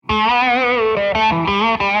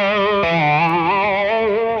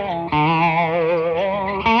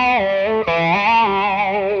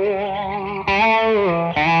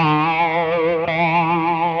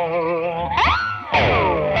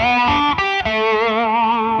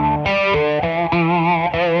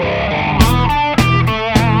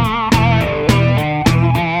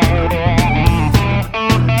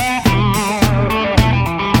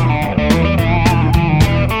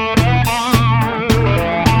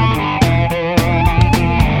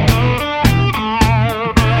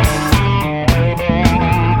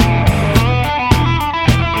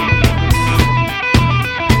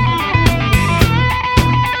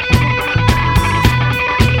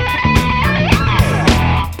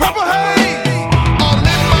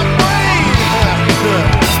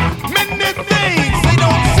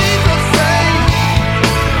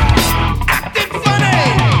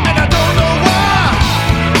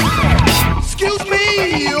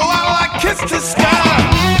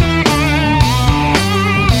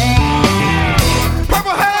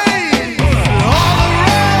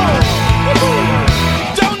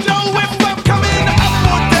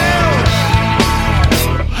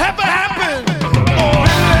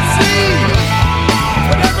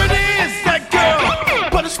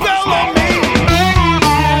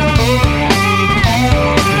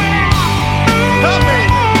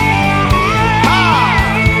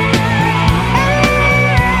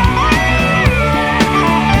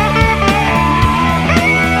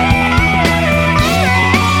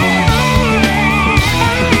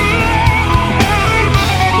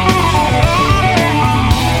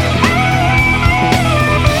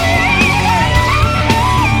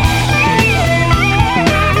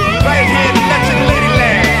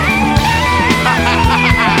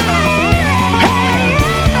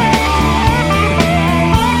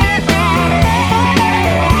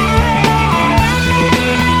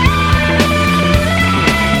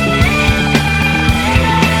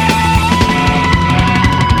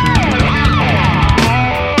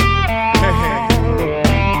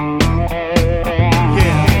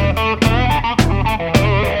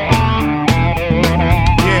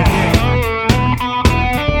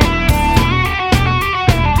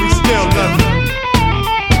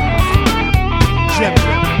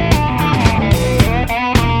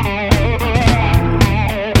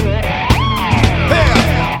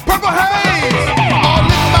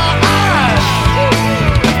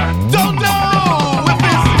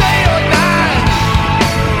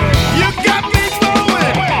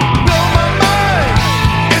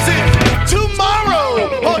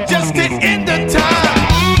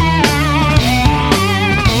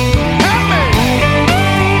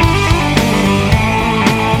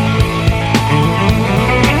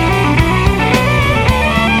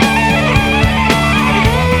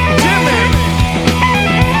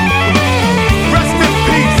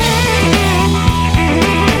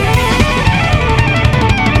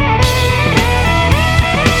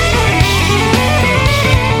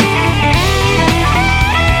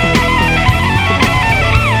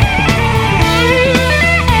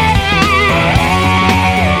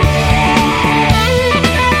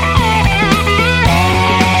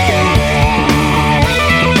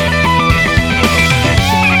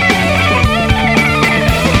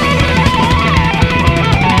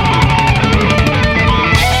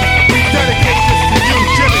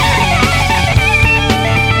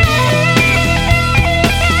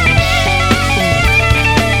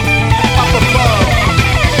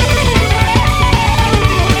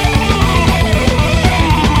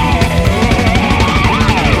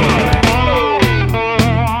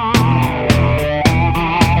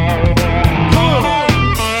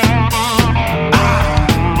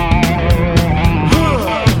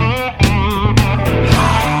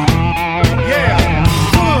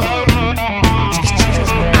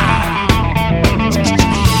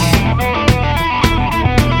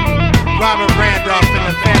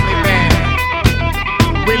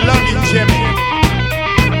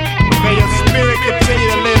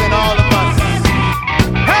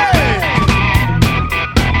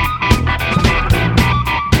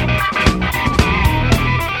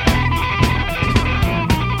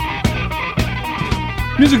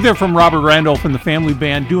Music there from Robert Randolph and the Family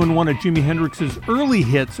Band doing one of Jimi Hendrix's early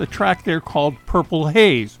hits, a track there called Purple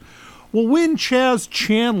Haze. Well, when Chaz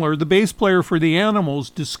Chandler, the bass player for the Animals,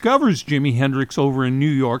 discovers Jimi Hendrix over in New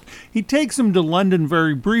York, he takes him to London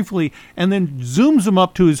very briefly and then zooms him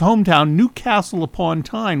up to his hometown, Newcastle upon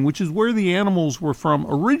Tyne, which is where the Animals were from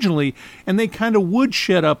originally, and they kind of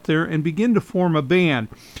woodshed up there and begin to form a band.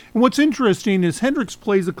 And what's interesting is Hendrix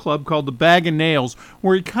plays a club called the Bag of Nails,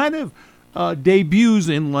 where he kind of debuts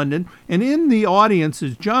in London, and in the audience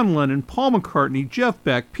is John Lennon, Paul McCartney, Jeff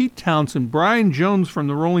Beck, Pete Townsend, Brian Jones from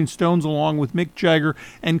the Rolling Stones, along with Mick Jagger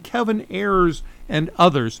and Kevin Ayers and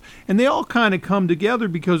others. And they all kind of come together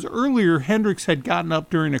because earlier Hendrix had gotten up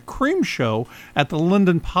during a cream show at the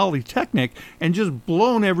London Polytechnic and just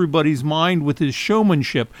blown everybody's mind with his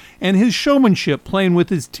showmanship. And his showmanship, playing with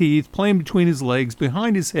his teeth, playing between his legs,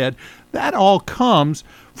 behind his head, that all comes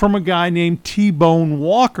from a guy named T-Bone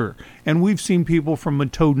Walker. And we've seen people from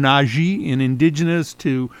Mato Nagy in Indigenous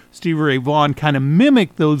to Stevie Ray Vaughan kind of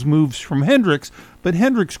mimic those moves from Hendrix, but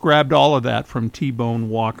Hendrix grabbed all of that from T-Bone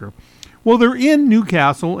Walker. Well, they're in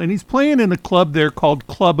Newcastle, and he's playing in a club there called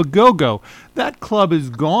Club A Go-Go. That club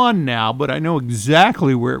is gone now, but I know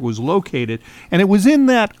exactly where it was located. And it was in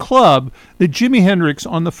that club that Jimi Hendrix,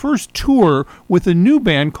 on the first tour with a new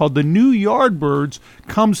band called the New Yardbirds,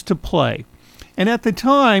 comes to play. And at the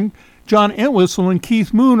time, John Entwistle and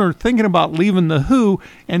Keith Moon are thinking about leaving The Who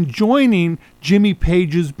and joining Jimmy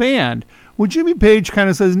Page's band. Well, Jimmy Page kind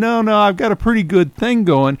of says, no, I've got a pretty good thing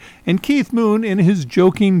going. And Keith Moon, in his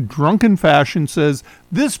joking, drunken fashion, says,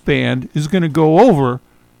 this band is going to go over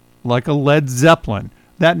like a Led Zeppelin.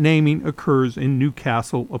 That naming occurs in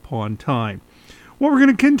Newcastle upon Tyne. Well, we're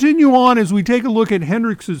going to continue on as we take a look at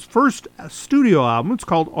Hendrix's first studio album. It's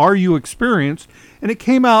called Are You Experienced? And it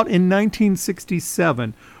came out in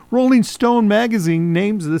 1967. Rolling Stone magazine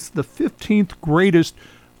names this the 15th greatest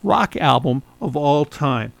rock album of all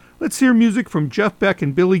time. Let's hear music from Jeff Beck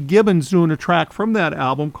and Billy Gibbons doing a track from that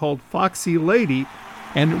album called Foxy Lady,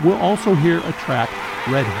 and we'll also hear a track,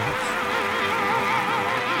 Red House.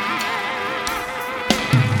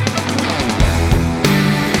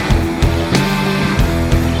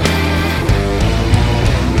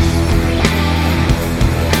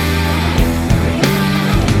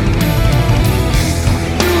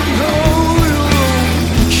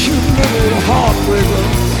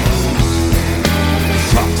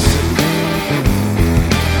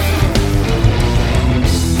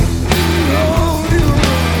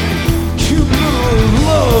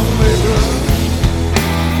 Love me.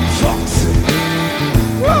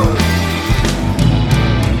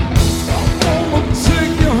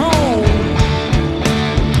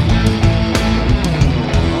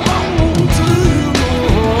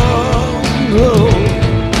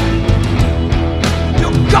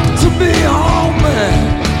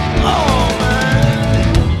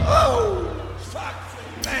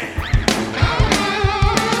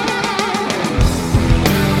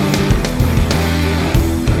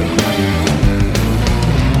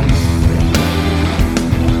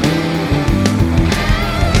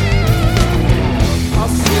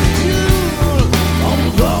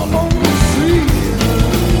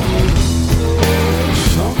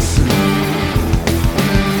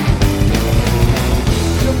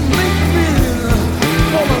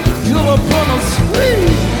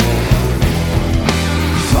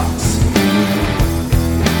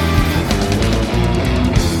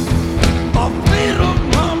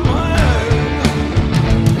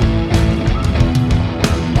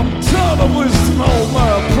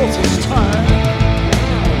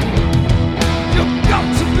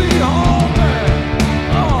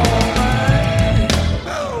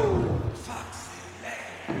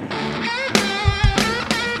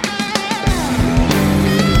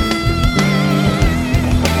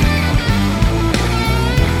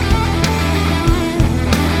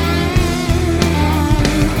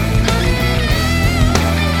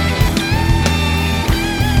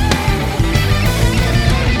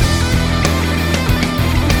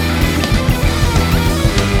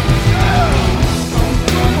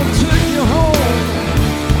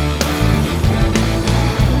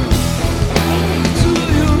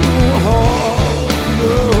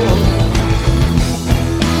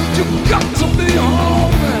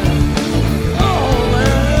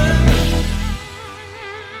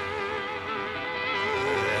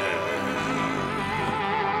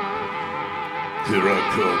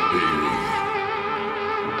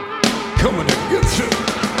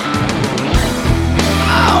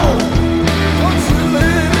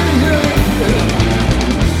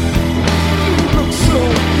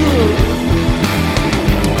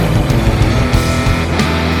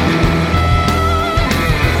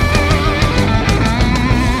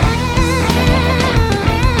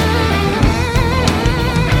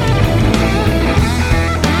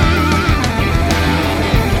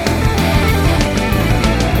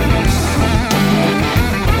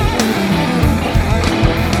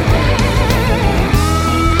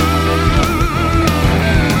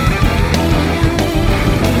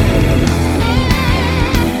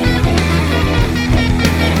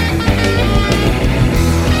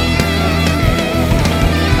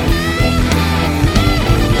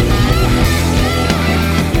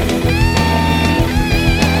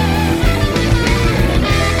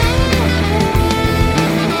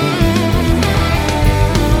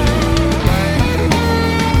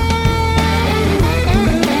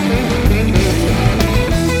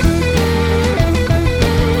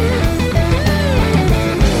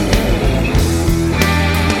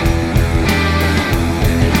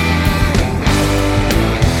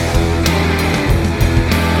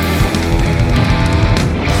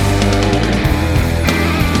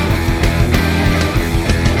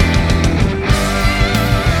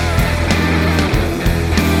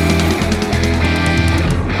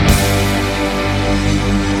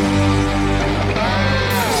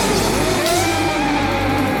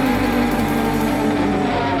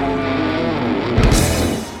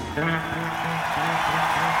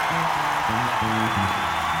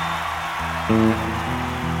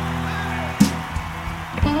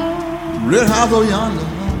 red house over yonder,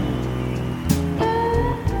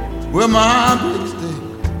 where my baby stay.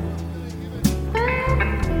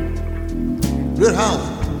 Red house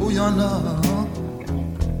over yonder,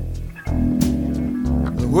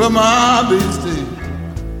 where my baby stay.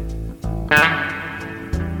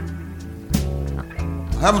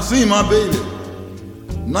 I haven't seen my baby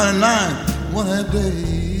 99 1/2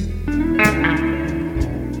 days.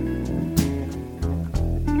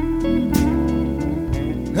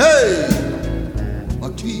 Hey, my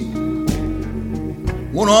key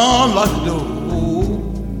wanna unlock the door.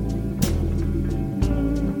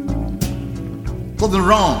 Something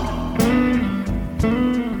wrong.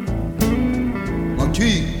 My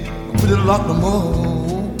key, I put it lock no more.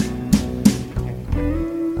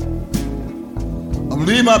 I'm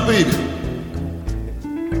leaving my baby.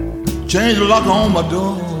 Change the lock on my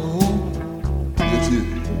door. Yes, yes.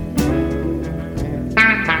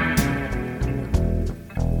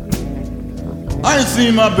 I ain't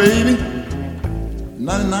seen my baby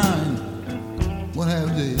 99 1/2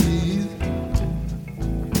 days.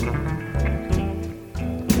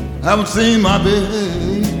 Haven't seen my baby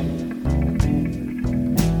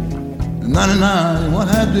 99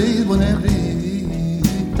 1/2 days, 1/2 days.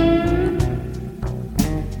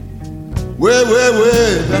 Way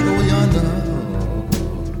back over yonder.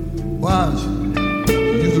 Why she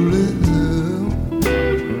used to live?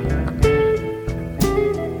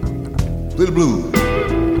 Play the blues.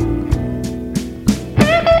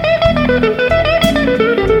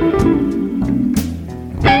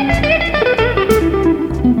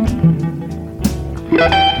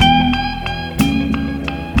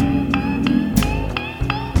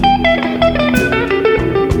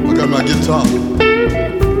 I got my guitar.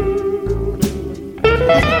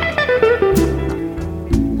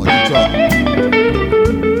 My guitar.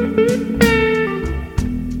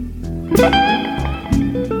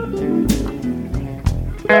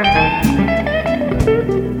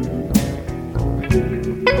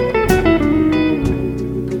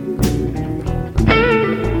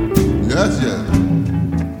 Yes, yes.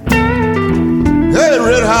 Hey,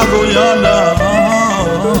 red house over yonder.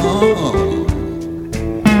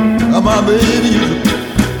 My baby,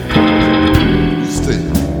 you stay.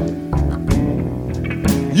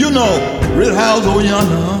 You know, red house over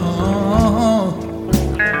yonder.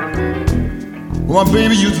 My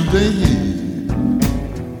baby used to stay.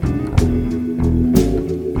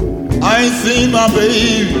 I ain't seen my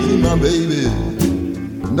baby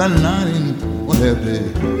 99 1/2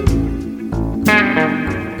 days.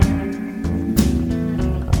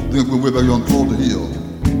 Then we're way back on across the hill.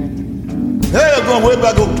 Hey, I'm going way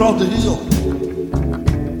back across the hill.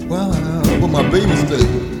 Well, where my baby stay.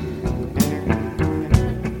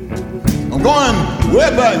 I'm going way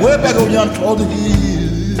back over yonder across the hill,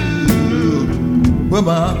 where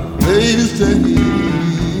my baby stay.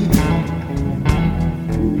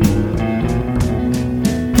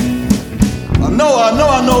 I know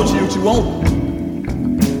what you want.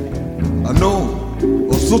 I know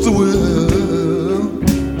a sister will.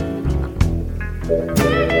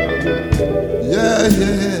 Yeah.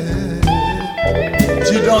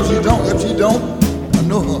 She don't. If she don't, I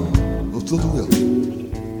know her. A sister will.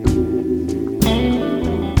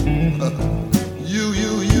 You.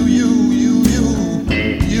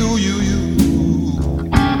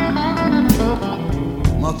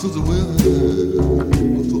 My sister will.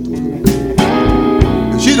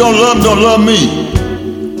 If she don't love me.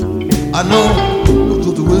 I know my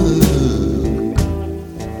sister will.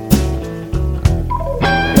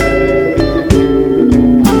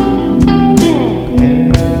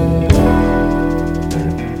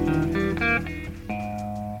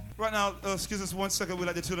 Right now, excuse us 1 second. We'd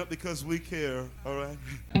like to tune up because we care. All right.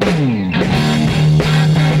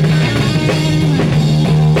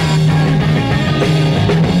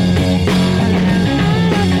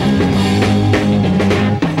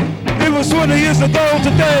 It was 20 years ago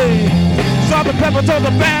today. Salt and Pepper told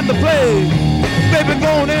the band to play. They've been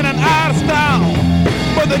going in and out of style,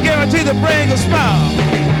 but they guarantee to bring a smile.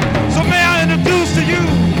 So may I introduce to you,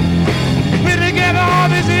 been together all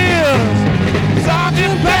these years, Salt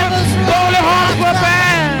and Pepper's Lonely Hardcore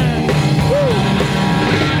Band. Woo.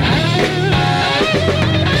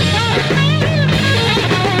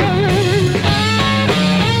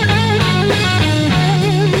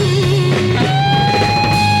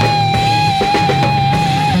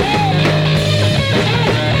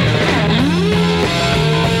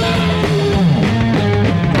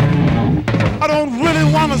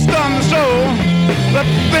 Stun the show, but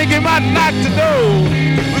think he might like to know.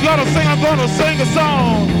 We're gonna sing a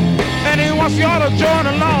song, and he wants y'all to join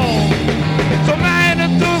along. So may I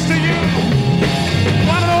introduce to you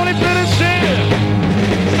one and only Billy Billy Shear,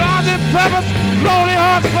 Sergeant Pepper's Lonely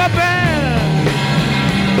Hearts Club Band.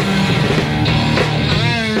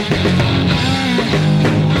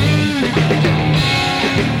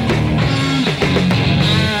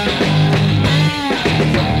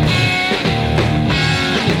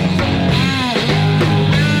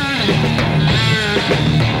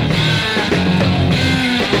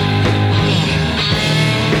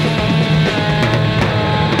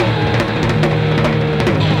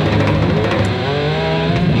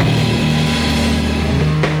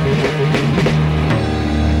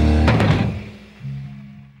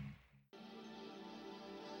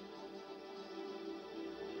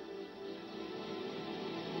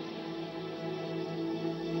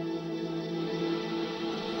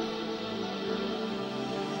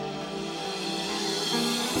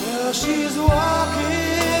 Well, she's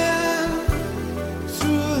walking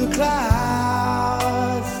through the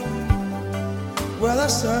clouds where the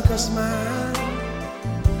circus man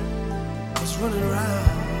is running around.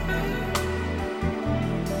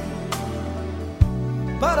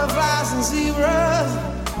 Butterflies and zebras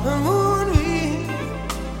and moonbeams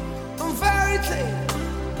and fairy tales.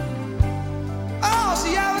 All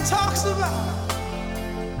she ever talks about,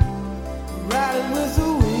 riding with the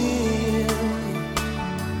wind.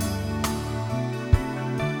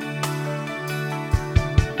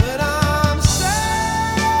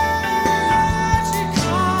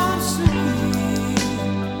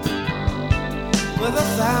 With a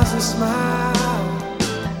thousand smiles,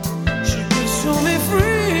 she gives to me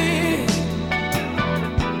free.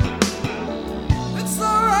 It's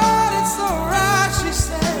alright, she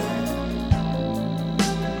said.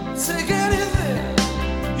 Take anything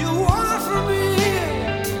you want from me.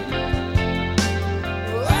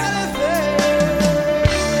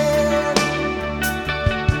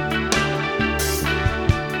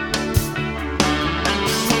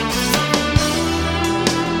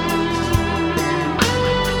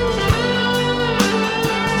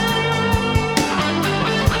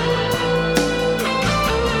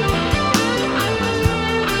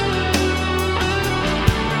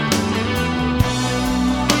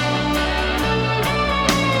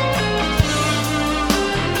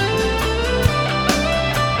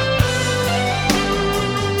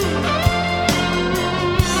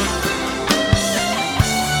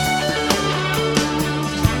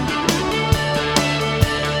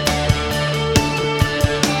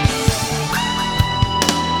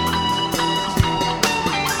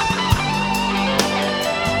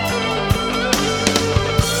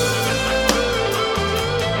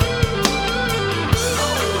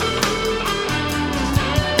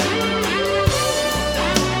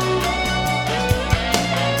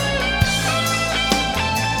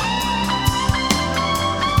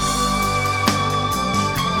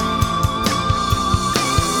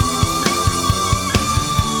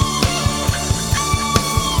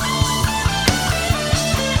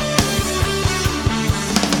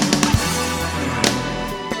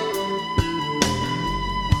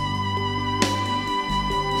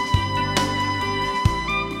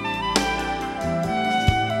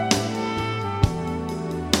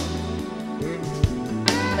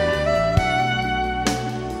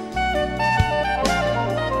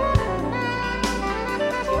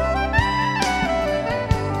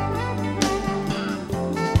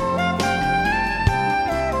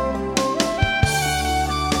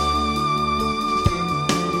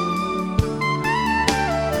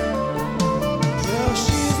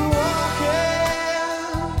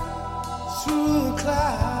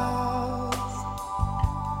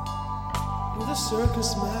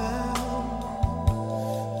 Circus man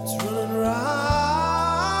is running around.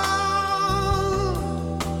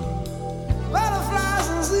 Butterflies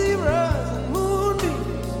and zebras and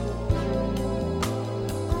moonbeams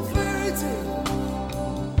and fairy tales.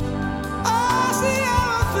 All she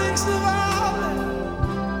ever thinks about it,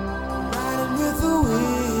 riding with the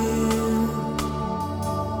wind.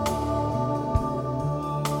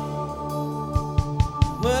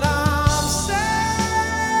 When I'm sad,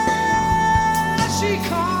 she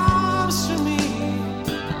comes to me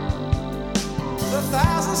with a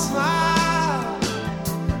thousand smiles.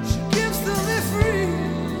 She gives to me free.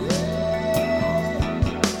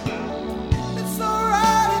 It's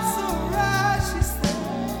alright, she said.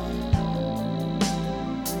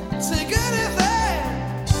 Take anything,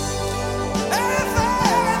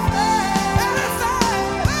 anything, anything,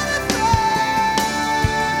 anything.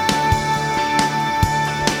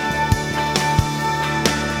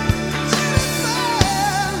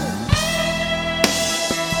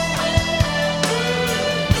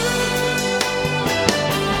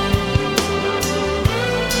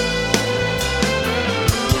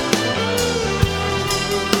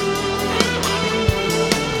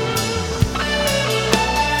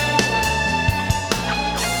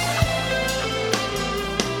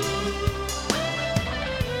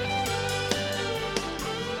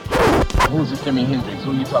 Jimi Hendrix?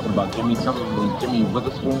 Who are you talking about? Jimmy something? Jimmy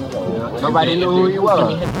Witherspoon? Nobody knew who he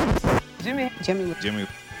was. Jimi.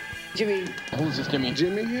 Who's this Jimmy?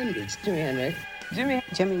 Jimi Hendrix. Jimi Hendrix. Jimi.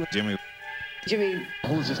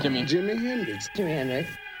 Who's this Jimmy? Jimi Hendrix. Jimi Hendrix.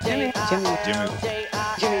 Jimi.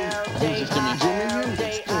 Who's this Jimmy? Jimi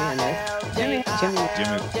Hendrix. Jimi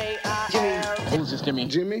Hendrix. Who's this Jimmy?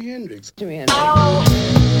 Jimi Hendrix. Jimi Hendrix.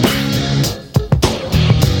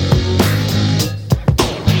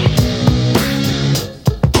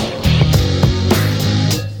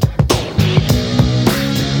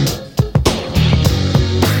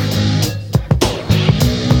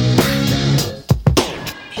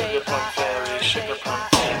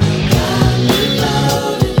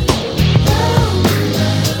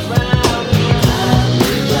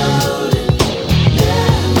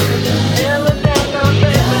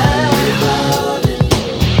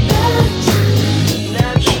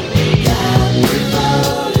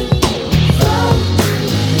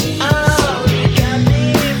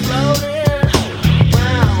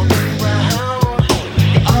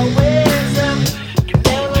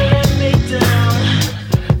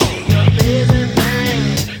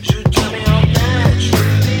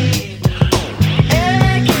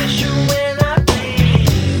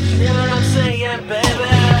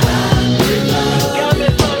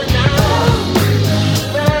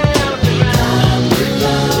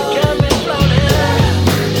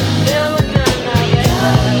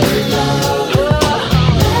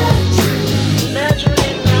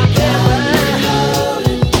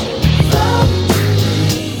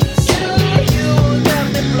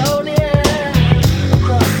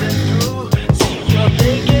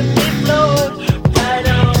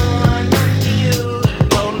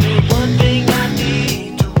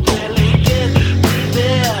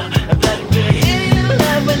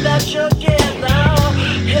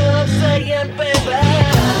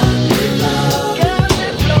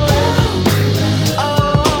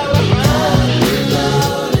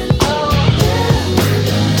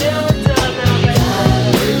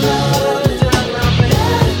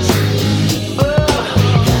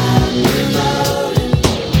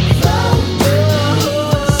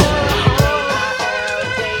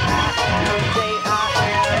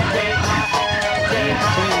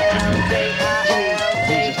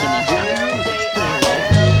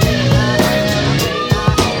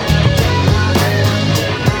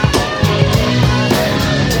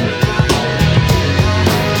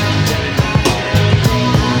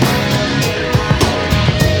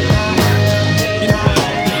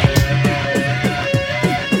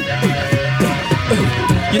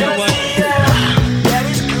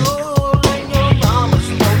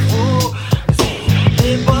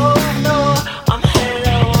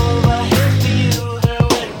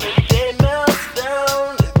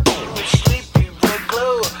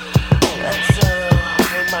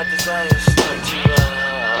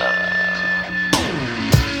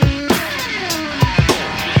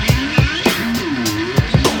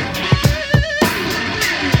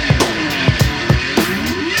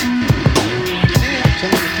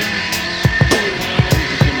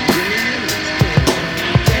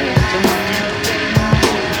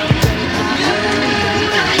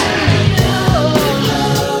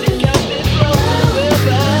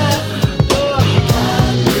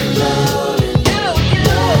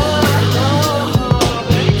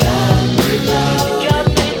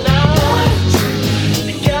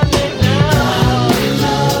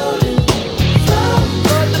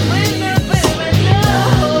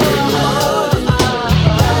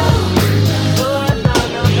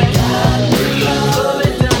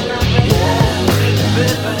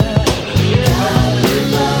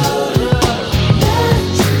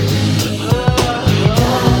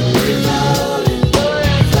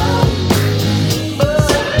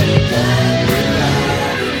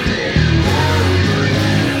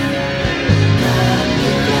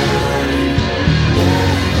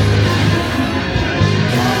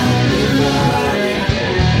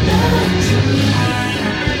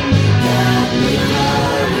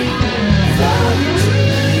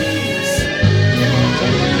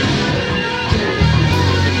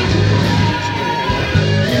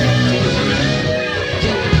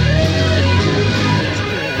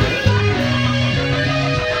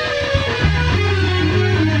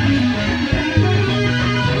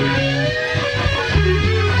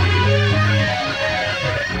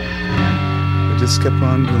 just kept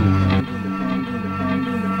on going.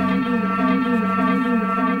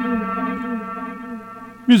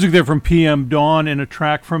 Music there from PM Dawn and a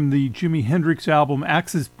track from the Jimi Hendrix album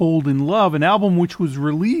Axis Bold in Love, an album which was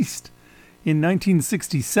released in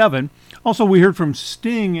 1967. Also, we heard from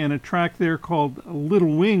Sting and a track there called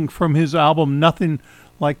Little Wing from his album Nothing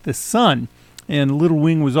Like the Sun. And Little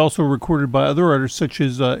Wing was also recorded by other artists such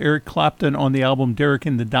as Eric Clapton on the album Derek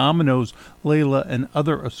and the Dominoes, Layla, and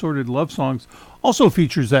Other Assorted Love Songs also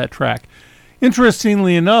features that track.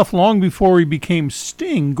 Interestingly enough, long before he became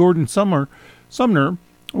Sting, Gordon Sumner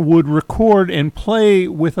would record and play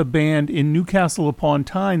with a band in Newcastle upon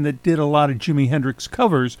Tyne that did a lot of Jimi Hendrix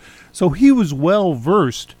covers, so he was well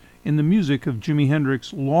versed in the music of Jimi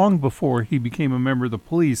Hendrix long before he became a member of the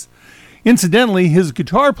Police. Incidentally, his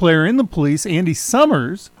guitar player in the Police, Andy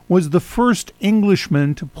Summers, was the first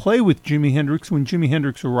Englishman to play with Jimi Hendrix when Jimi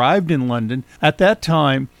Hendrix arrived in London. At that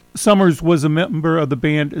time, Summers was a member of the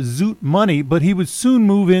band Zoot Money, but he would soon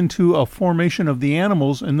move into a formation of the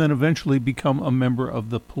Animals and then eventually become a member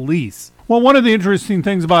of the Police. Well, one of the interesting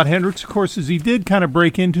things about Hendrix, of course, is he did kind of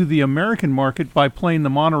break into the American market by playing the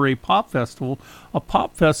Monterey Pop Festival, a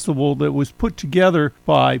pop festival that was put together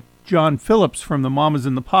by John Phillips from the Mamas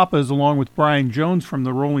and the Papas, along with Brian Jones from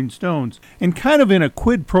the Rolling Stones. And kind of in a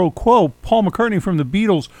quid pro quo, Paul McCartney from the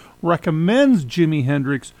Beatles recommends Jimi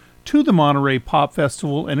Hendrix to the Monterey Pop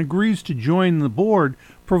Festival and agrees to join the board,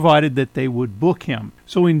 provided that they would book him.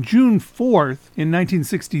 So in June 4th, in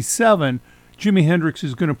 1967, Jimi Hendrix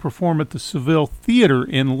is going to perform at the Seville Theatre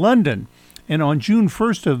in London. And on June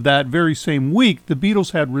 1st of that very same week, the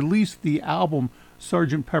Beatles had released the album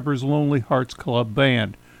Sgt. Pepper's Lonely Hearts Club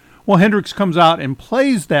Band. Well, Hendrix comes out and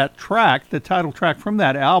plays that track, the title track from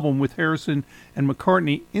that album, with Harrison and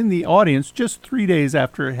McCartney in the audience just 3 days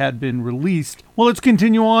after it had been released. Well, let's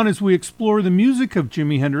continue on as we explore the music of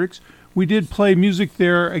Jimi Hendrix. We did play music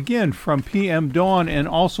there again from PM Dawn and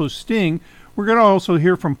also Sting. We're going to also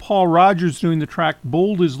hear from Paul Rodgers doing the track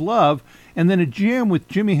Bold as Love, and then a jam with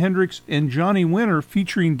Jimi Hendrix and Johnny Winter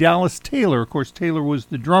featuring Dallas Taylor. Of course, Taylor was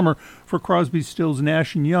the drummer for Crosby, Stills,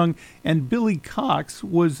 Nash & Young, and Billy Cox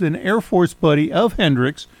was an Air Force buddy of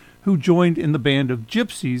Hendrix who joined in the band of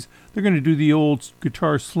Gypsies. They're going to do the old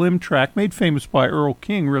Guitar Slim track, made famous by Earl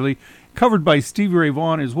King, really, covered by Stevie Ray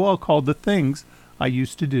Vaughan as well, called The Things I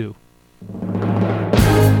Used to Do.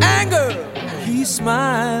 Anger! He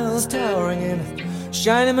smiles, towering in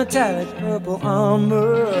shiny metallic purple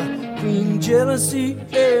armor. Green jealousy,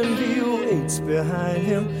 envy waits behind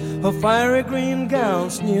him. Her fiery green gown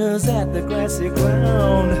sneers at the grassy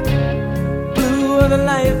ground. Blue are the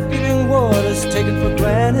life-giving waters taken for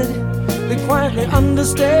granted. They quietly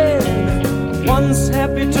understand. Once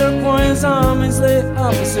happy turquoise armies lay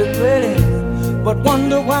opposite ready, but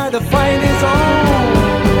wonder why the fight is on.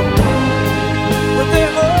 But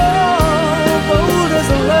they're all bold as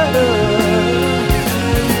a letter.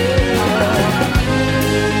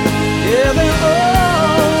 Yeah, they're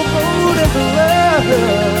all bold as a letter.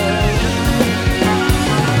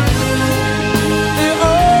 They're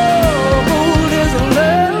all bold as a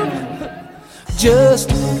letter. Just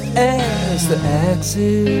as the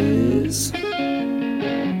axis.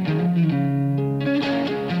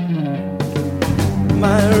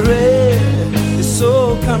 My red is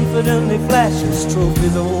so confidently flashes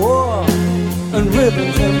trophies of war and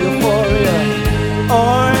ribbons of euphoria.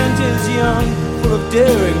 Orange is young, full of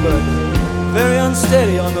daring, but very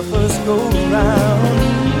unsteady on the first go-round.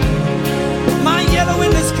 My yellow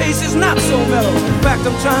in this case is not so mellow. In fact,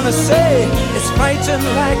 I'm trying to say it's frightened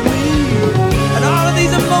like me. And all of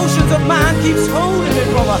these emotions of mine keeps holding me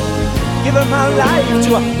from giving my life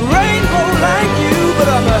to a rainbow like you. But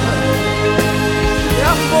I'm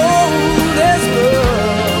bold as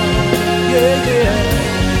love, yeah, yeah.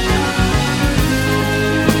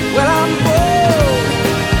 Well, I'm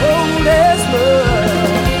bold as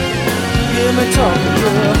love. Hear me talking,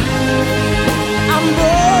 girl. I'm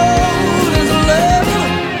bold as love.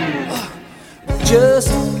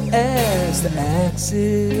 Just as the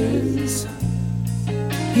axis,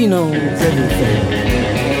 he knows everything.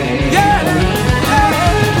 Yeah,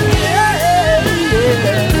 yeah, yeah,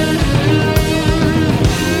 yeah.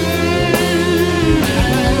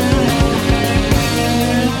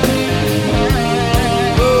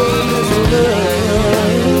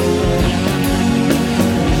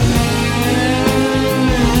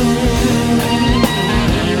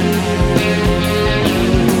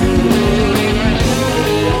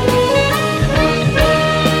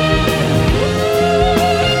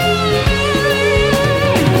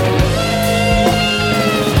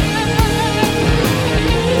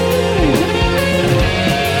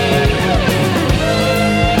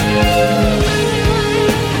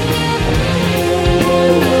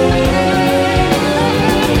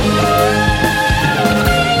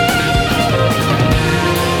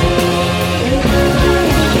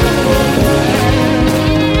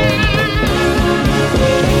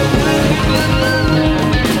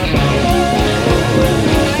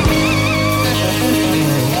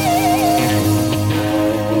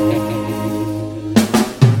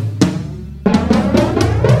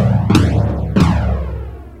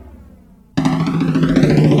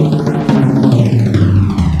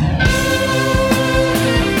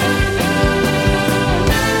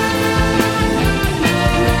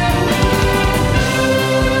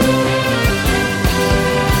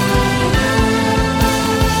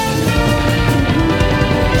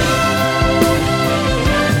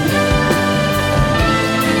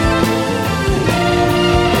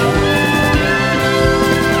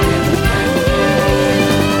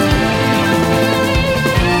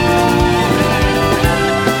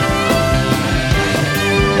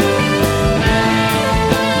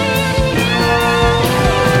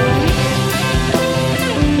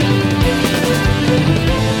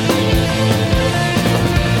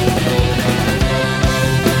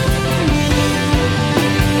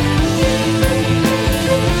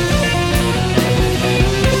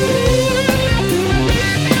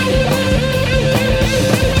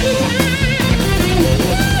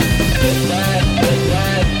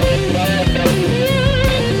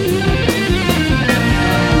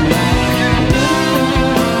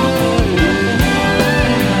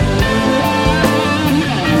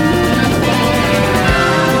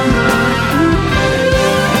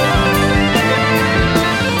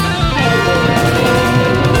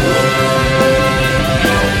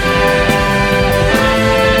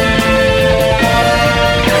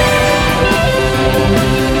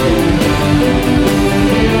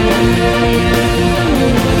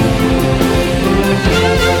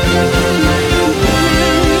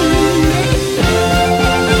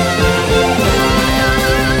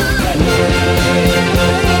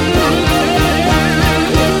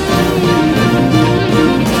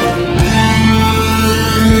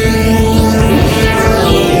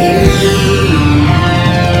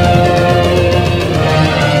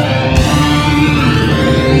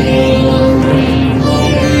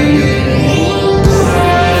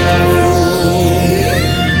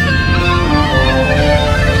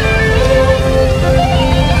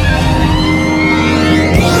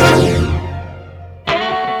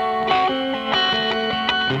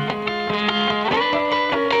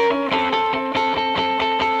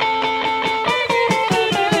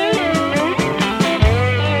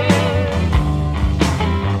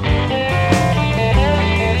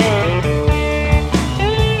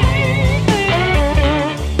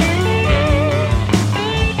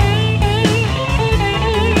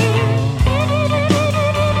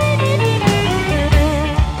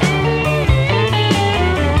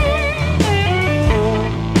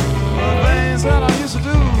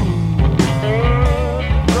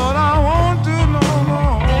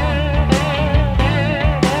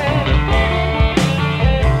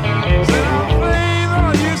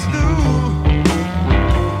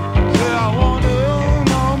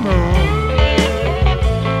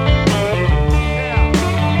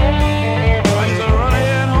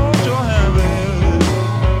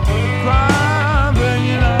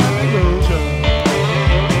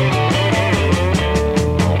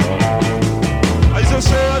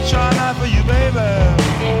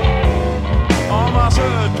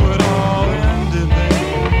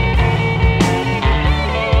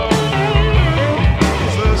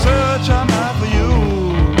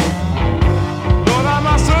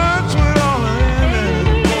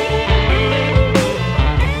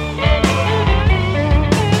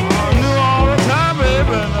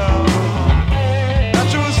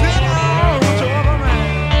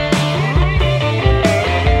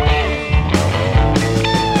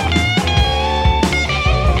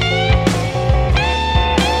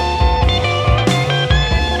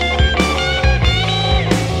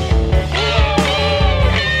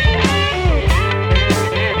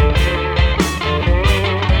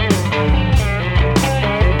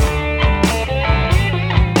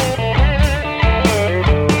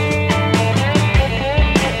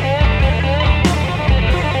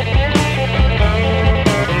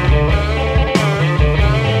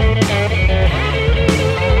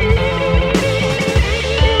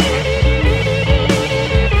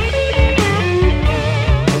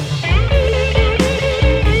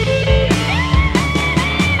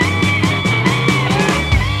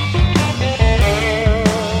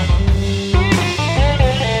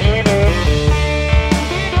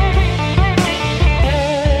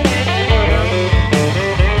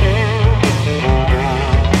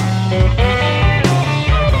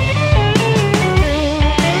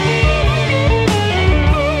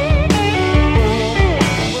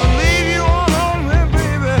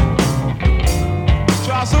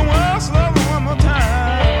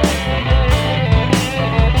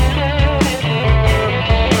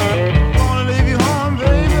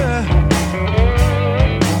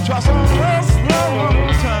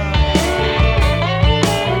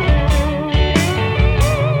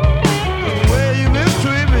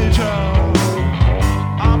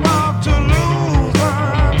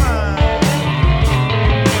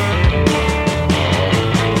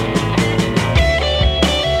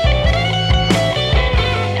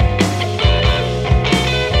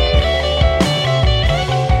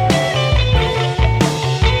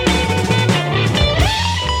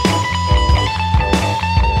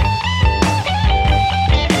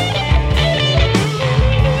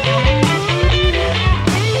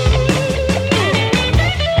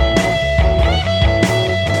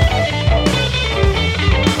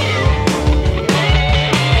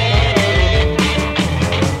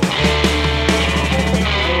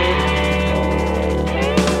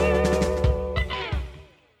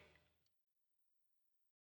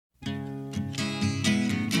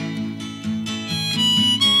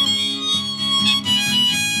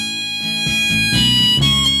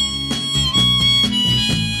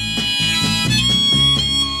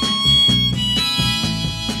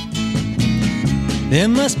 There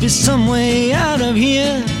must be some way out of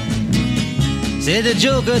here, said the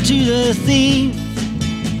joker to the thief.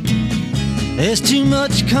 There's too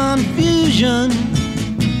much confusion,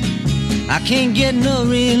 I can't get no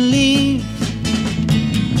relief.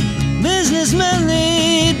 Businessmen,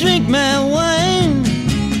 they drink my wine,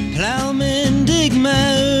 plowmen dig my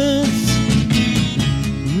earth.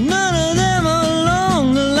 None of them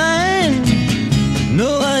along the line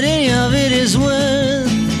know what any of it is worth.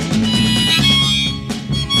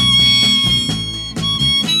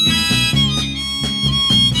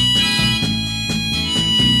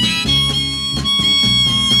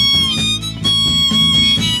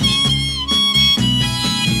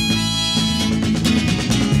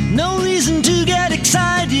 To get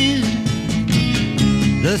excited,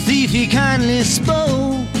 the thief he kindly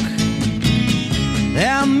spoke.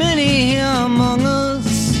 There are many here among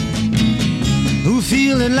us who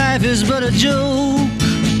feel that life is but a joke.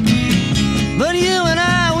 But you and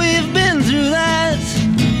I, we've been through that,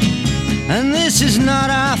 and this is not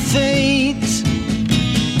our fate.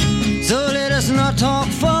 So let us not talk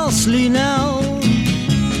falsely now,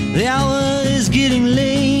 the hour is getting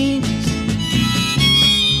late.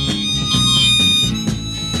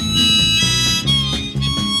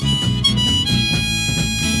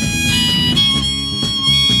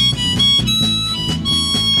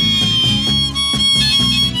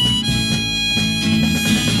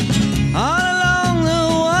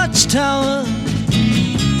 Tower,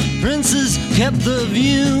 princes kept the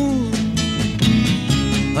view,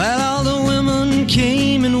 while all the women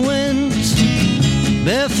came and went,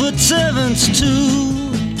 barefoot servants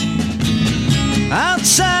too.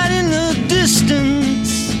 Outside in the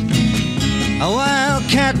distance, a wild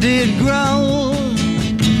cat did growl.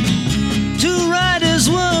 Two riders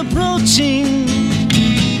were approaching,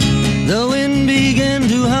 the wind began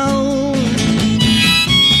to howl.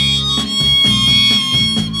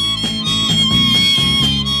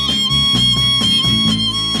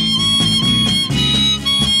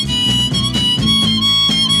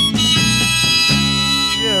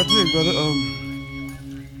 Brother,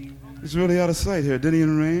 it's really out of sight here. Didn't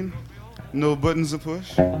even rain. No buttons to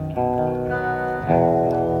push. All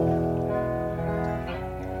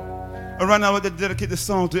right, now I'd like to dedicate this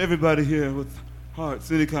song to everybody here with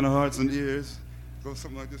hearts, any kind of hearts and ears. Go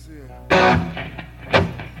something like this here. Yeah.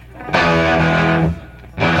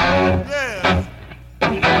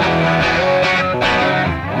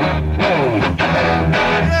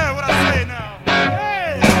 Yeah, what I say now.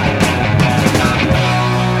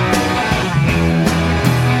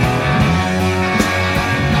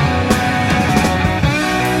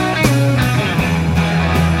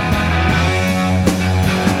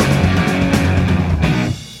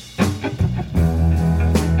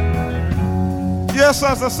 Yes,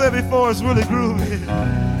 as I said before, it's really groovy.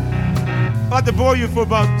 I'd like to bore you for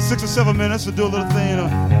about 6 or 7 minutes to do a little thing.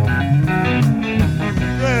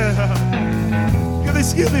 Yeah.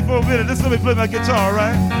 Excuse me for a minute. Just let me play my guitar,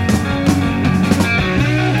 right?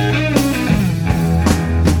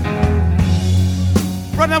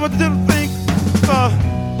 Right now, we're doing a thing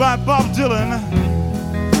by Bob Dylan.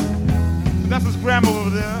 That's his grandma over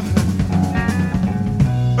there.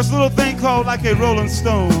 It's a little thing called Like a Rolling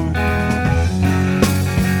Stone.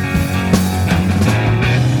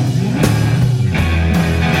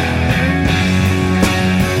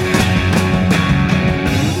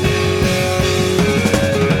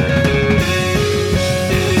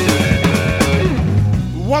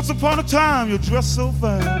 Once upon a time, you dressed so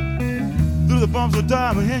fine, through the bumps of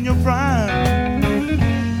diamond in your prime.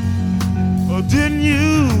 Oh, didn't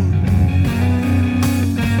you?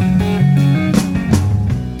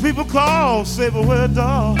 People call, say, but where,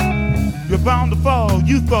 dog? You're bound to fall.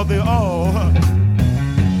 You thought they all.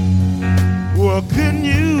 Well, couldn't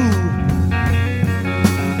you?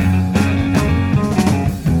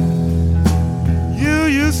 You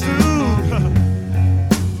used to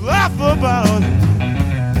laugh about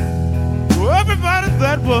everybody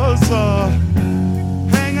that was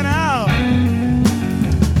hanging out.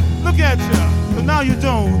 Look at you, but now you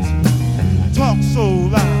don't talk so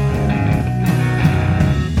loud.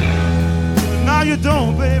 Now you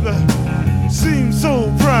don't, baby, seem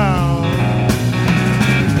so proud.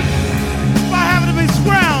 If I happen to be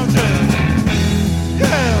scrounging,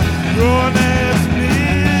 yeah, you're an ass me.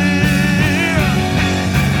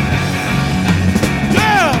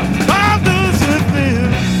 Yeah, how does it feel?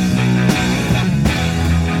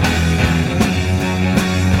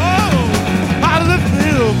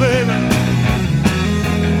 Baby,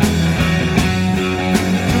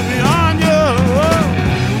 to be on your own.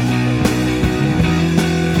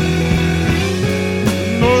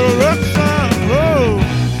 No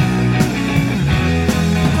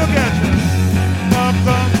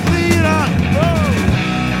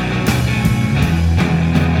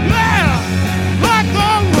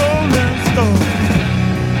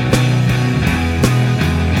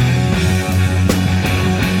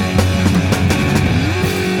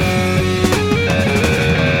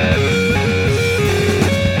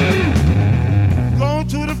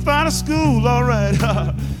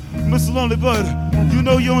lonely, but you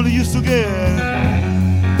know you only used to get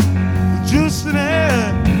juice in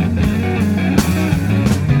it.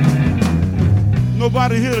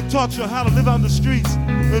 Nobody here to taught you how to live out in the streets,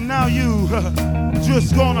 and now you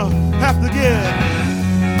just gonna have to get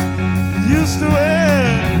used to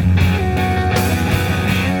it.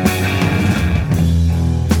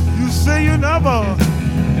 You say you never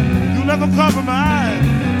compromise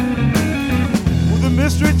with a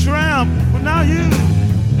mystery tramp, but now you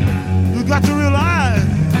got to realize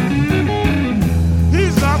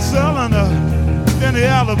he's not selling any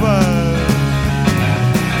alibi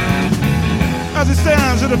as he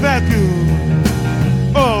stands in the vacuum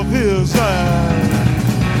of his side.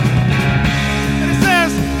 And he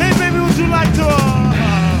says, hey baby, would you like to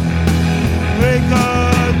make a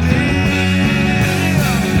deal?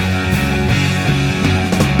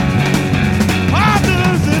 How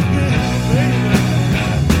does it feel, baby?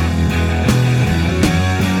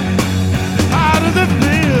 How does it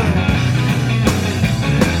feel?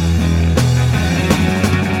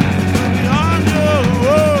 To be on your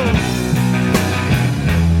road,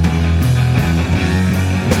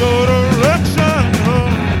 no direction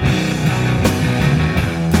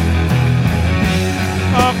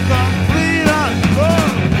of complete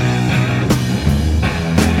unfold.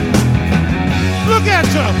 Look at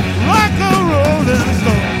you like a rolling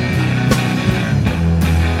stone.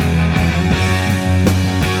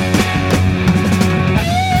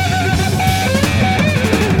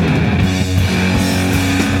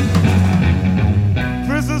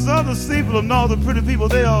 Princess of the steeple and all the pretty people,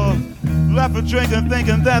 they all laugh and drink and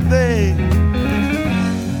thinking that they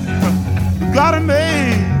got it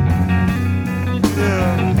made.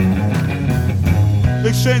 Yeah.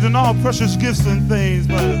 Exchanging all precious gifts and things,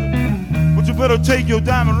 but you better take your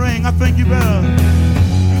diamond ring. I think you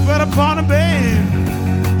better pawn it, babe.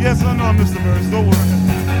 Yes, I know, Mr. Burns, don't worry.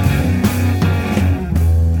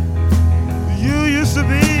 You used to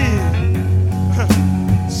be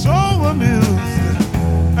so amused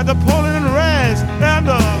at the pulling and rags and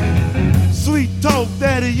sweet talk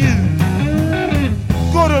daddy you.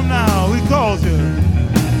 Go to him now, he calls you.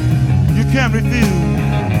 You can't refuse.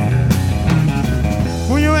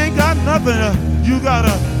 When you ain't got nothing, you got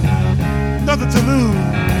nothing to lose.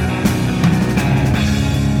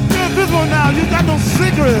 You're invisible now, you got no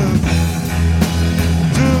secrets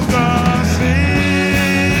to conceal.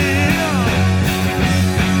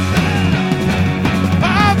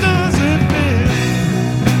 How does it feel?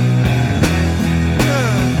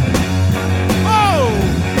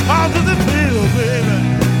 How does it feel, baby,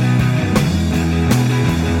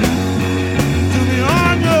 to be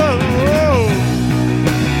on your road?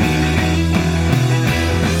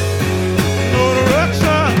 No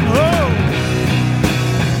direction, oh.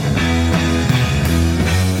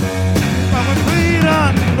 I'm a clean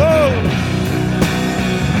unload.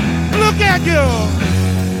 Look at you,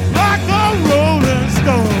 like a rolling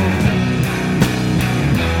stone.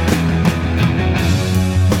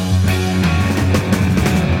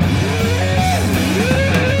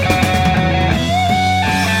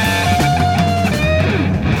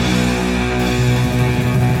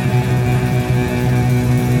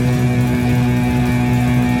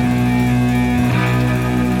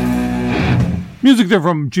 Music there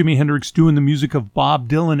from Jimi Hendrix doing the music of Bob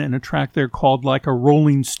Dylan and a track there called Like a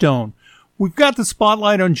Rolling Stone. We've got the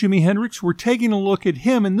spotlight on Jimi Hendrix. We're taking a look at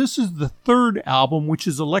him, and this is the third album, which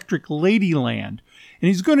is Electric Ladyland. And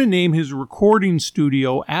he's going to name his recording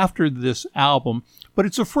studio after this album, but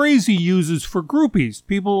it's a phrase he uses for groupies,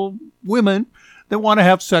 people, women, that want to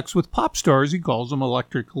have sex with pop stars. He calls them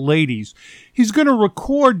electric ladies. He's going to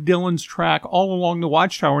record Dylan's track All Along the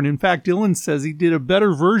Watchtower, and in fact, Dylan says he did a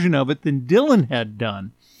better version of it than Dylan had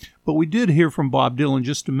done. But we did hear from Bob Dylan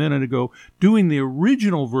just a minute ago doing the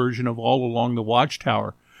original version of All Along the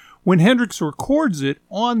Watchtower. When Hendrix records it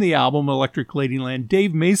on the album Electric Ladyland,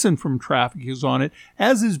 Dave Mason from Traffic is on it,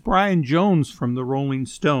 as is Brian Jones from the Rolling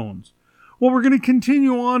Stones. Well, we're going to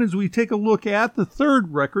continue on as we take a look at the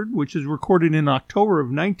third record, which is recorded in October of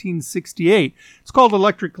 1968. It's called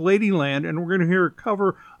Electric Ladyland, and we're going to hear a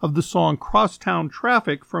cover of the song Crosstown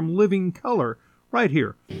Traffic from Living Colour right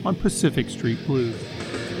here on Pacific Street Blues.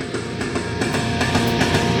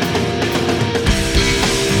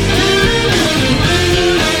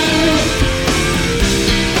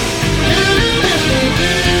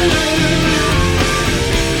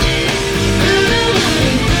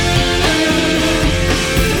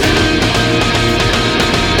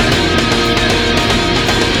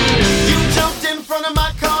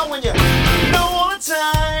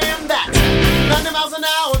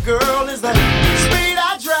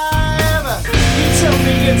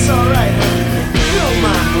 It's alright, honey. You don't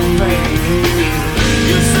mind, baby.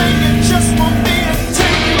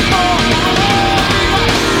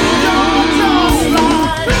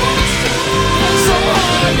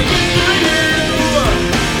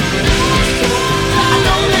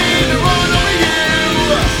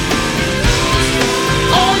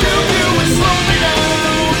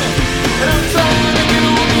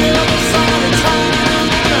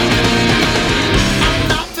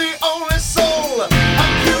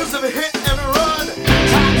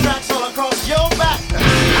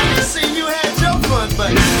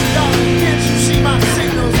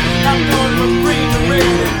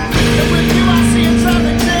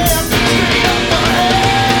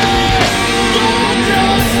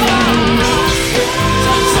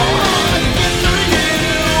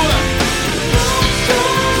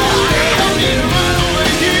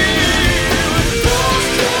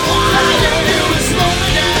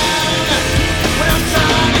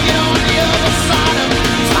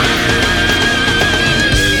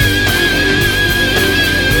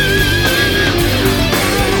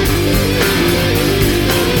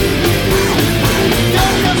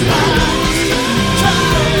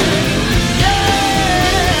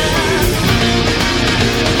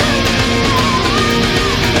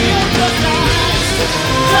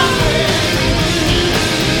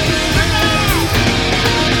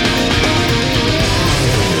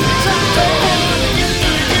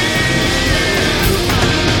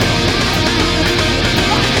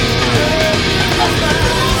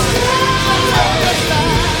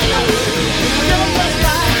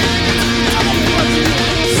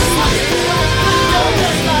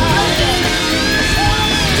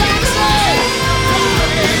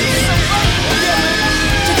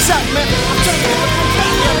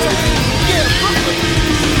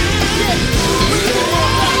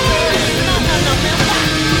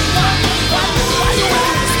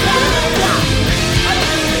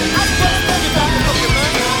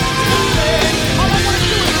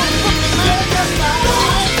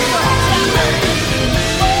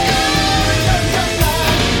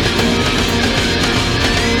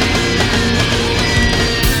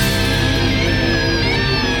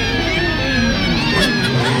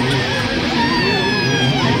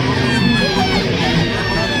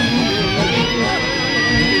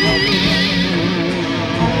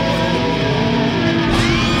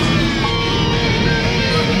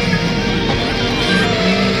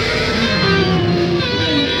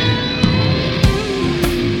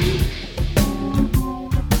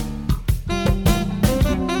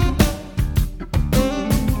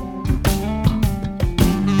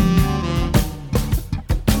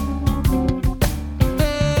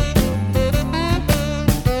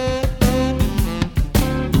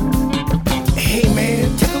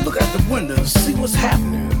 what's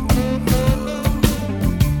happening?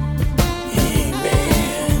 Hey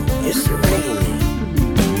man, it's raining.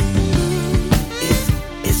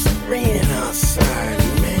 It's raining outside,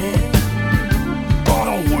 man. Oh,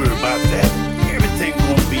 don't worry about that. Everything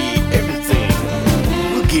gonna be everything.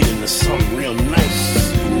 We'll get into something real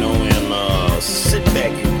nice, you know, and sit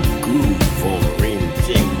back and groove on a rainy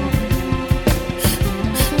day.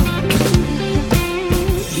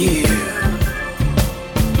 Yeah.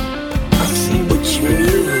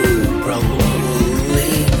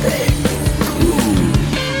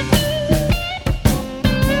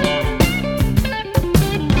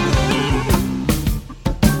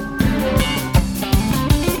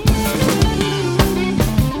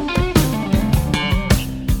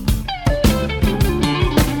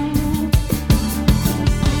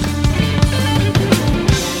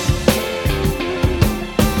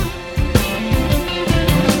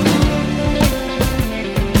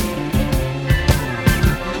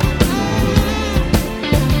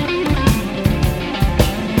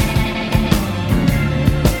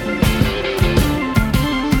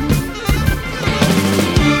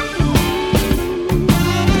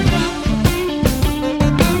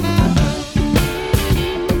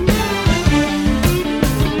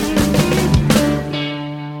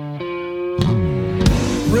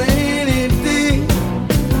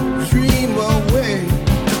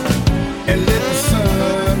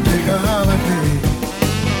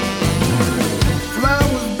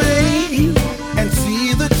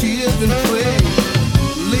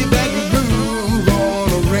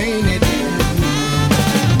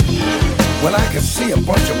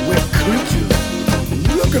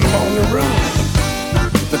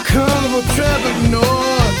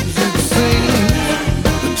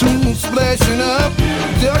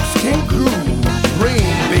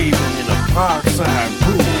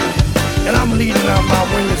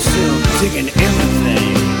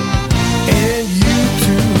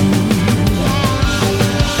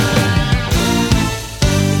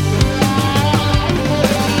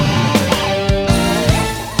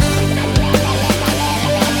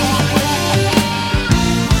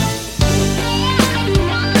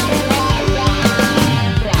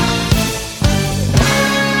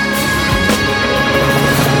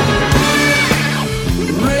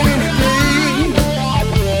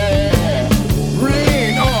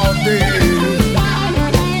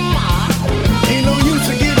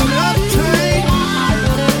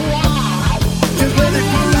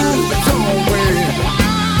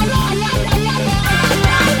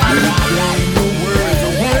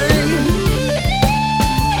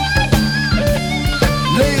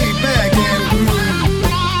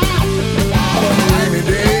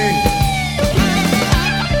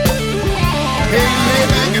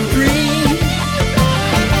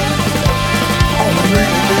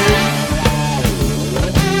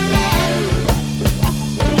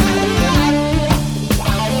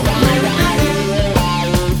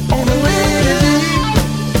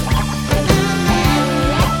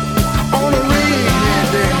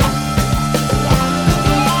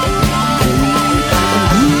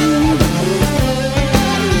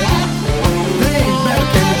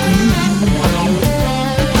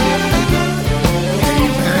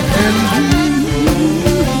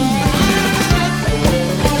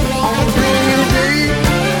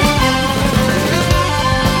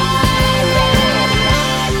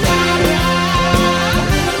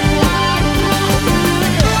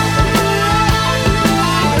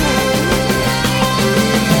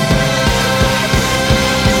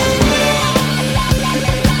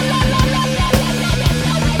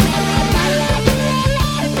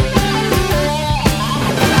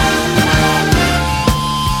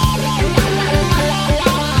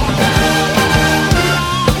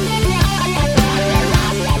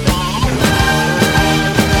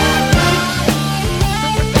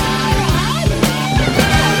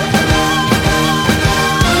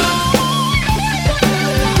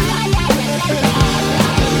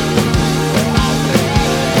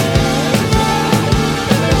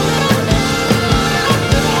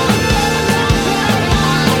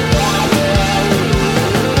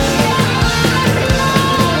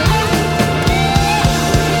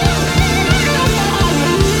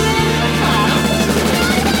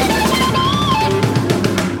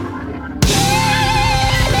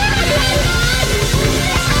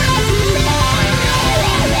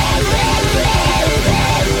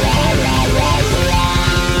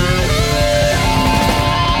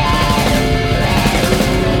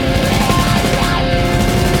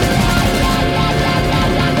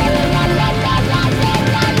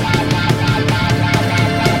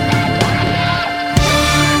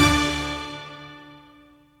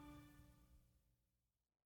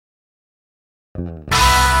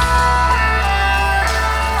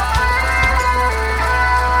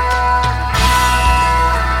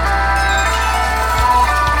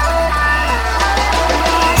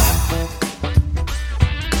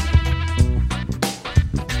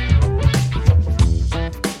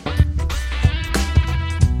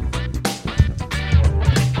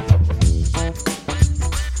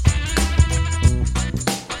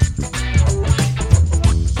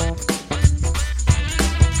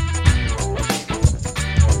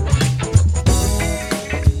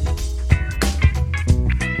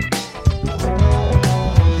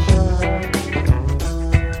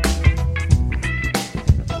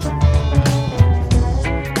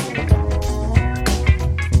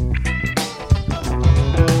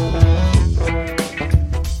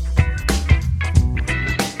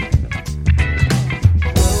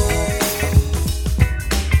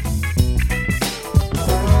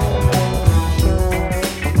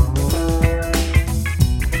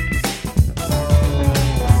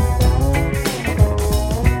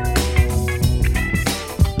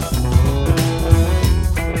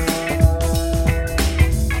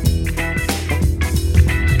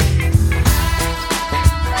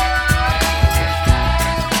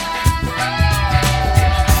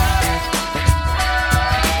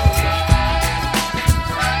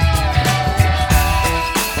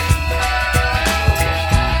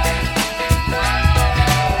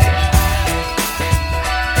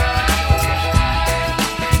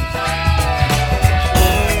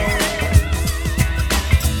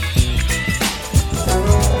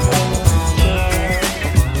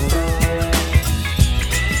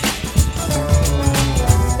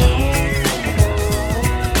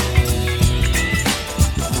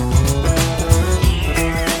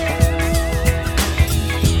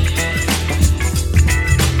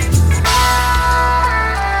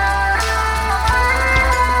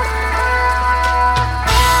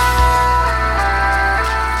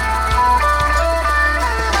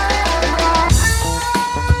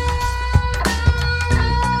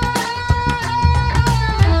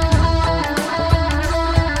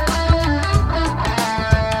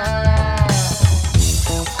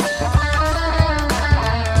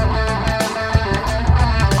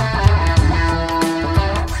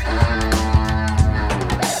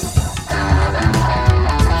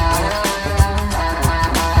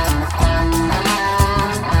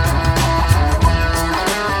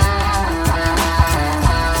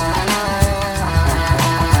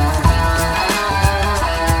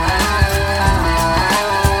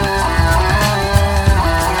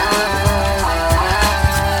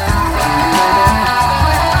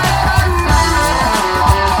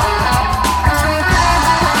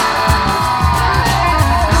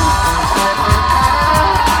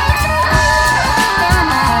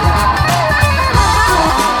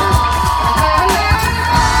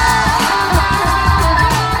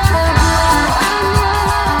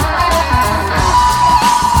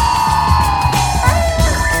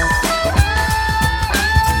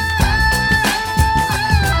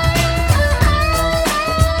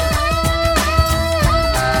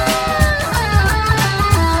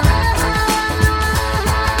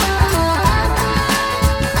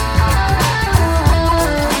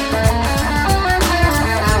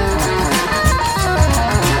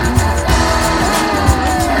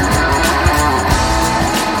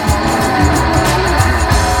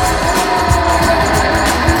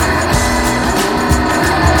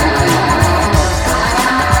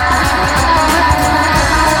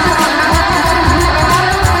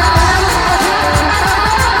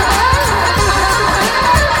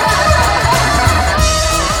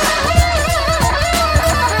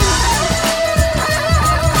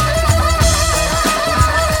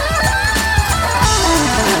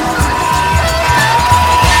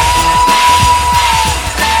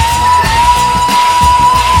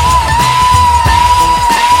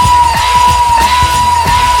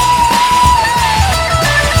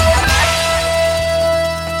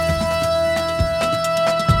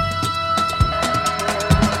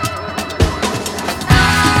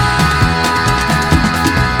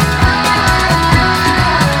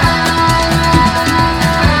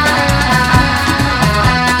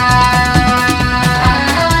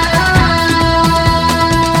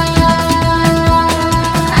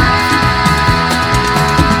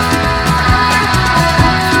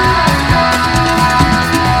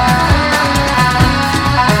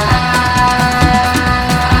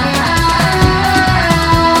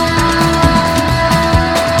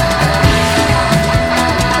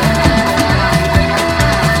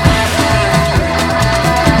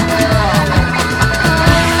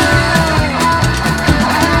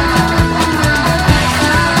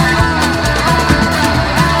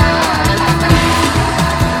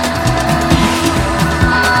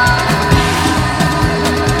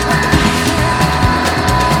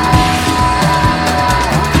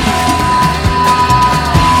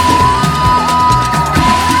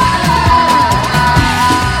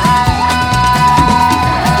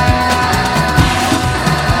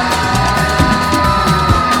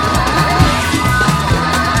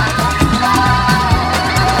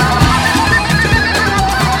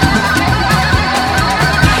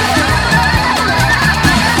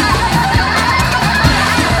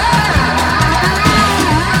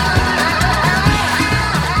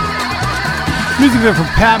 there from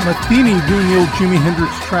Pat Metheny doing the old Jimi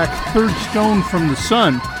Hendrix track Third Stone from the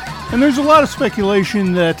Sun. And there's a lot of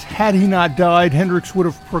speculation that had he not died, Hendrix would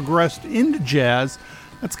have progressed into jazz.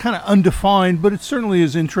 That's kind of undefined, but it certainly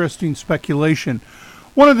is interesting speculation.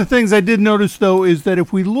 One of the things I did notice, though, is that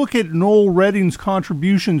if we look at Noel Redding's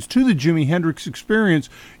contributions to the Jimi Hendrix experience,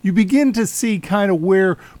 you begin to see kind of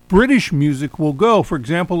where British music will go. For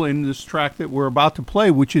example, in this track that we're about to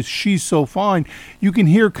play, which is She's So Fine, you can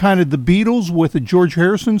hear kind of the Beatles with a George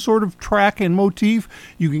Harrison sort of track and motif.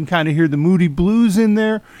 You can kind of hear the Moody Blues in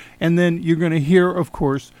there. And then you're going to hear, of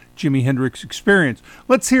course, Jimi Hendrix Experience.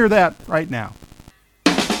 Let's hear that right now.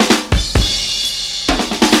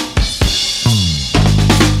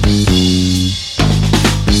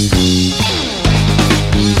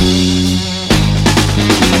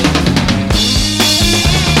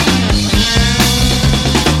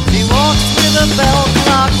 The bell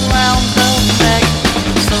clock round her neck,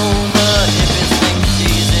 so the hippies think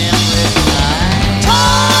she's in recline.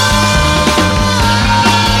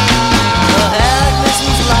 Her hair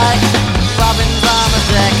glistens like robins on a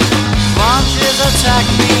deck. Branches attack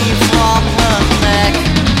me from her neck.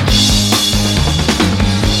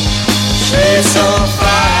 She's so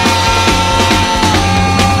fine.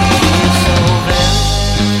 She's so very.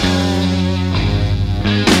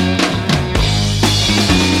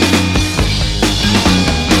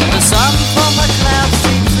 The sun from a cloud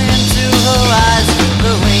seeps into her eyes.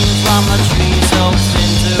 The rain from a tree soaks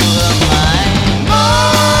into her mind.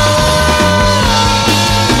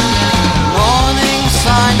 Morning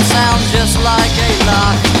signs sound just like a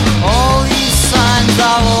lark. All these signs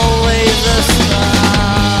are always a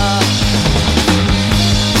star.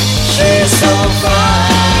 She's so fine.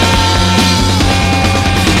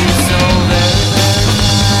 She's so very, very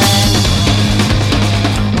fine.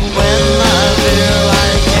 When I realize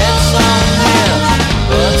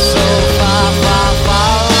but so far, far,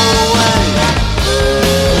 far away.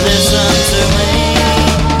 Listen to me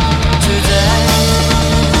today.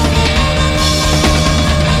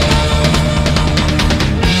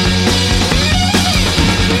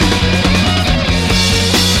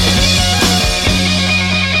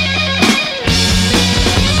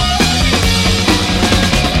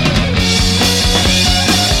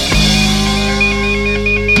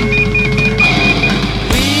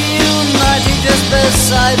 Just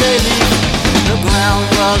beside a leaf, the ground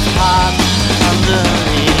was hot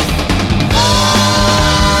underneath.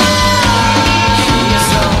 She's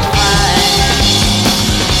so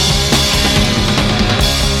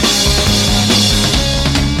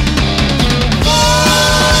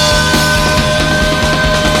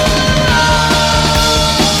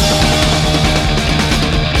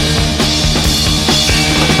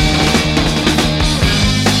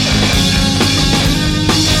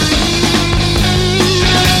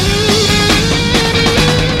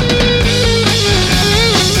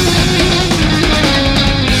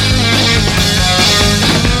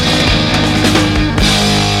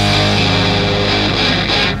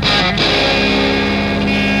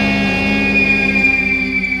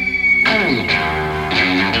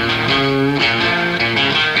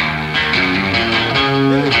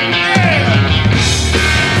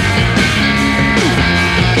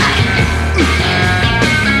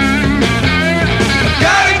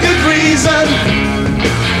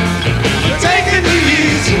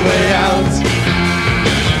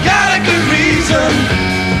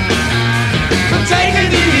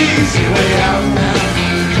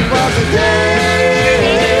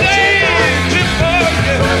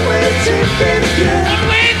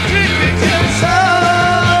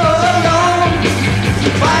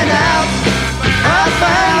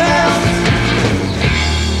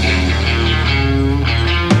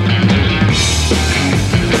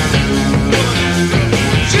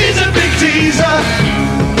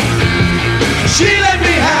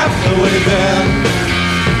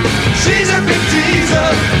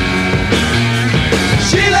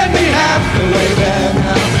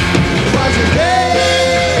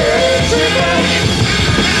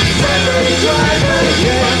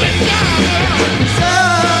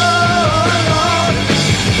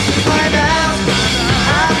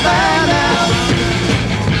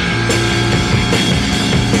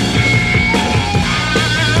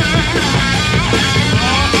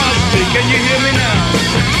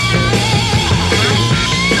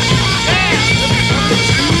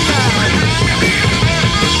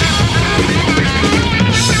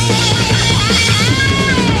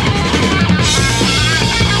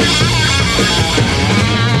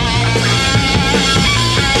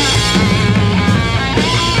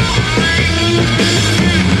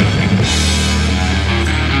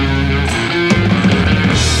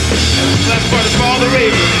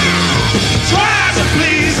baby. Try to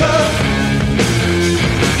please her.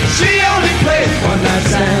 She only plays one night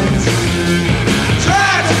stands.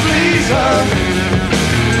 Try to please her.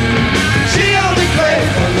 She only plays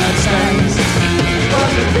one night stands. But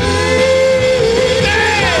the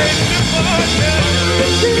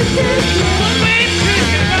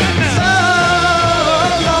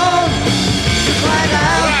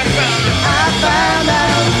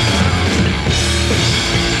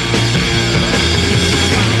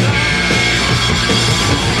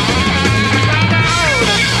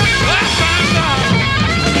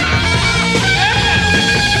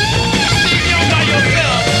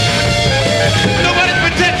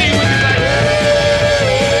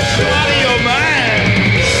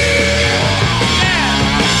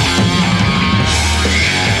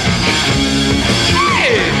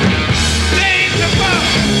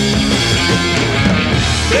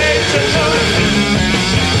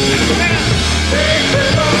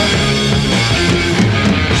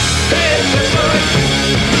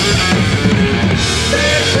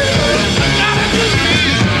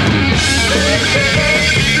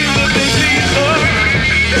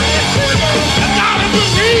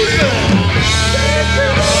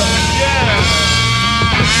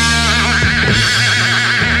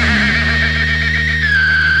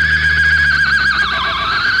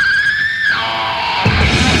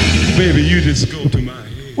baby, you just go to my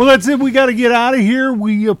head. Well, that's it. We got to get out of here.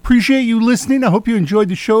 We appreciate you listening. I hope you enjoyed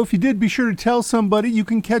the show. If you did, be sure to tell somebody. You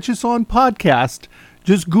can catch us on podcast.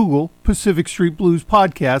 Just Google Pacific Street Blues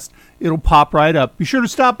Podcast. It'll pop right up. Be sure to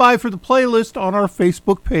stop by for the playlist on our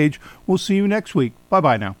Facebook page. We'll see you next week.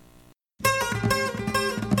 Bye-bye now.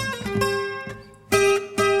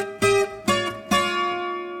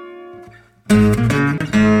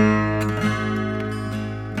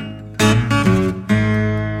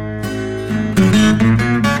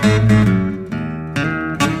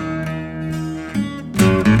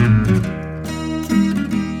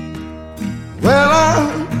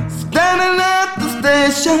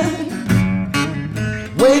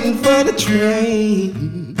 Waiting for the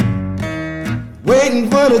train, waiting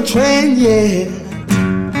for the train, yeah,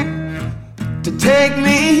 to take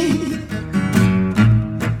me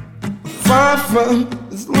far from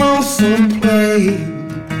this lonesome place.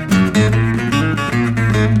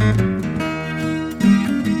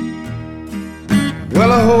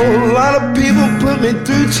 Well, a whole lot of people put me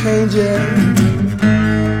through changes.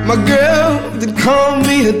 My girl, they call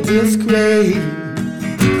me a disgrace.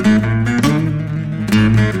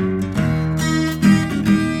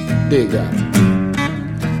 Big guy.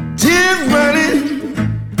 Tears running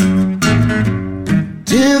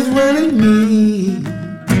me,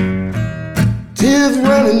 tears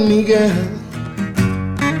running me, girl,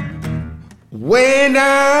 way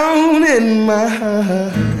down in my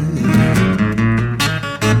heart.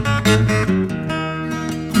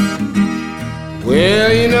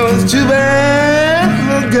 Well, you know it's too bad,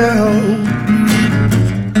 little girl,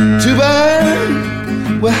 too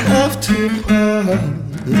bad we'll have to part.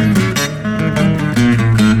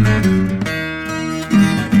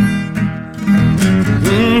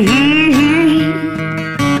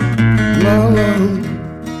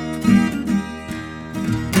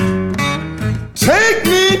 Take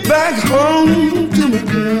me back home to my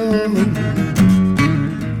girl.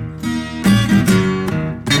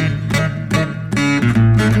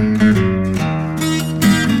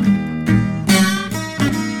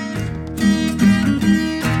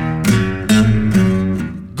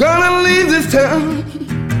 Gonna leave this town.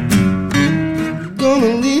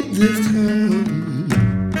 Gonna leave this town.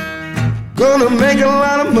 Gonna make a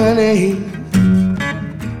lot of money.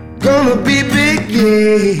 Gonna be big,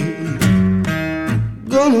 yeah.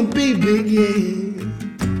 Gonna be big, yeah.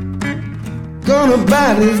 Gonna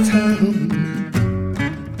buy this town.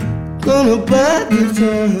 Gonna buy this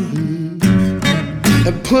town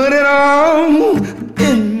and put it all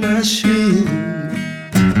in my shoe.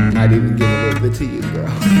 Might even give a little bit to you,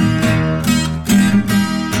 girl.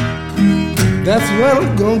 That's what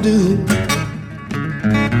I'm gonna do.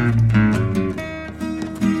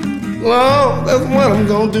 Oh, that's what I'm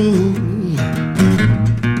gonna do.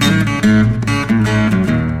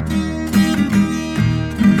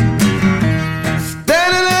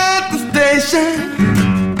 Standing at the station,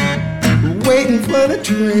 waiting for the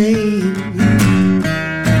train,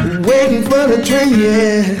 waiting for the train,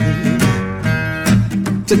 yeah,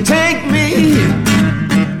 to take me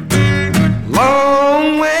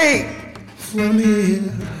long way from here.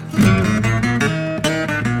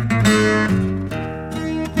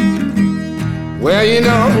 Well, you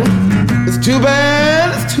know, it's too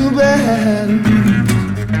bad, too bad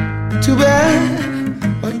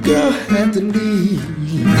my girl had to leave.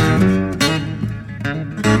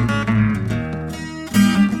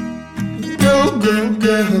 Go, go,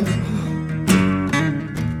 girl.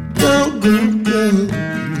 Go, go, girl.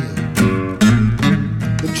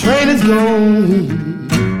 The train is gone,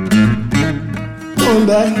 going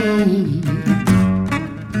back home.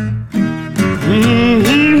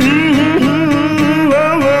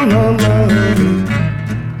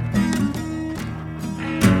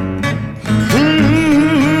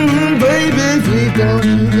 Baby, please don't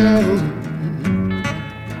you go.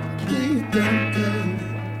 Please don't go.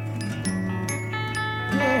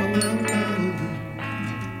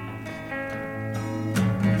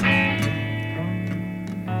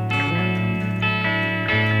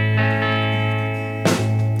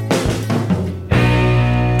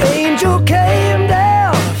 Angel came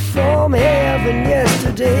down from heaven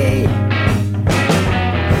yesterday.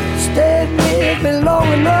 Stayed with me long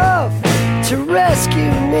enough to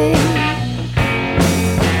rescue me.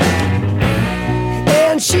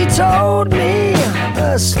 And she told me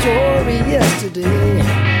a story yesterday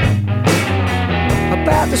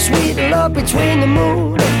about the sweet love between the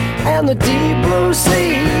moon and the deep blue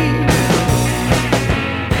sea.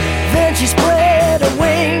 Then she spread her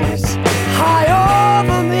wings high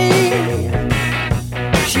over me.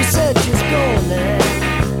 She said she's gonna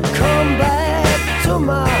come back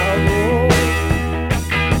tomorrow.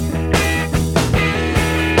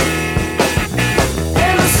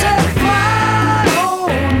 And I said, fly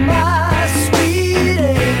on my sweet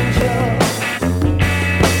angel,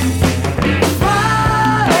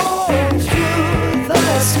 fly on through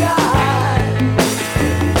the sky,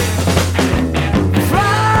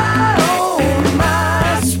 fly on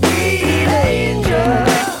my sweet angel.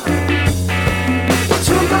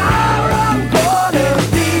 Tomorrow I'm gonna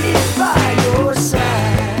be by your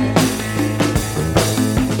side.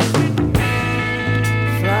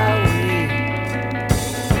 Fly away,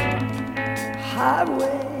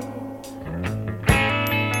 highway,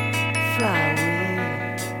 fly away.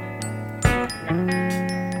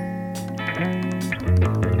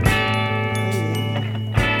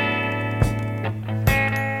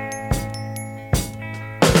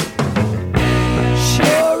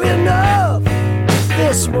 Sure enough,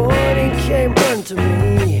 this morning came unto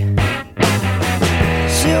me,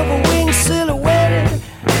 silver wings silhouetted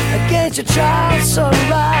against your child's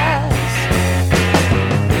sunrise.